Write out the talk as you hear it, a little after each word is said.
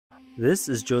This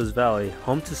is Joe's Valley,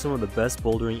 home to some of the best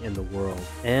bouldering in the world.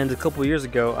 And a couple years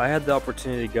ago, I had the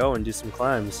opportunity to go and do some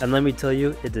climbs, and let me tell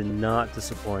you, it did not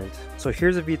disappoint. So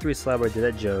here's a V3 slab I did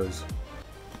at Joe's.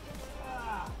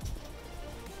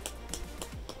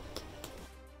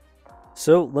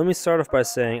 So let me start off by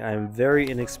saying I am very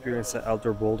inexperienced at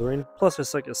outdoor bouldering, plus I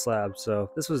suck at slabs, so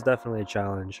this was definitely a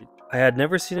challenge. I had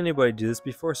never seen anybody do this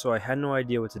before, so I had no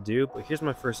idea what to do, but here's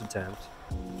my first attempt.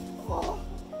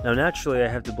 Now naturally I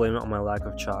have to blame it on my lack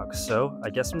of chalk, so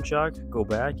I get some chalk, go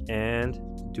back, and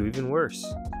do even worse.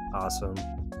 Awesome.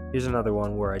 Here's another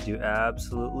one where I do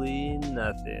absolutely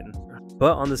nothing.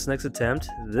 But on this next attempt,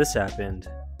 this happened.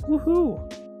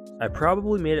 Woohoo! I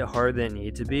probably made it harder than it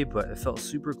needed to be, but it felt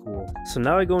super cool. So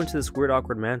now I go into this weird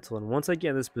awkward mantle, and once I get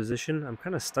in this position, I'm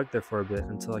kind of stuck there for a bit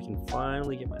until I can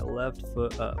finally get my left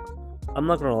foot up. I'm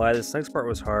not gonna lie, this next part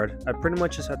was hard. I pretty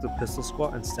much just had to pistol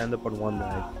squat and stand up on one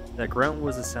leg. That grunt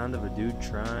was the sound of a dude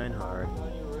trying hard.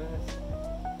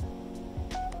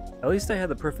 At least I had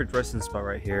the perfect resting spot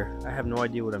right here. I have no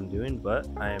idea what I'm doing, but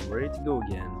I am ready to go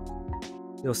again.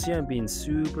 You'll see I'm being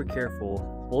super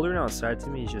careful. Bouldering outside to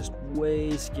me is just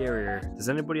way scarier. Does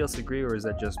anybody else agree, or is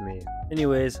that just me?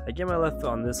 Anyways, I get my left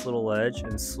foot on this little ledge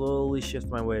and slowly shift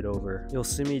my weight over. You'll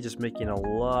see me just making a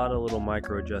lot of little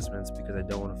micro adjustments because I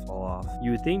don't want to fall off.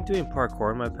 You would think doing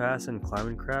parkour in my past and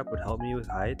climbing crap would help me with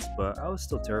heights, but I was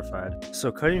still terrified.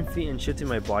 So cutting feet and shifting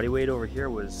my body weight over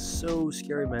here was so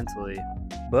scary mentally.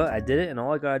 But I did it, and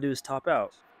all I gotta do is top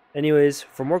out. Anyways,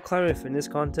 for more climbing and fitness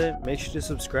content, make sure to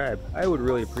subscribe. I would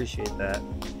really appreciate that.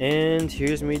 And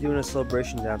here's me doing a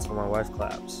celebration dance while my wife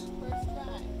claps.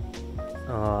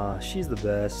 Aw, she's the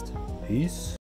best. Peace.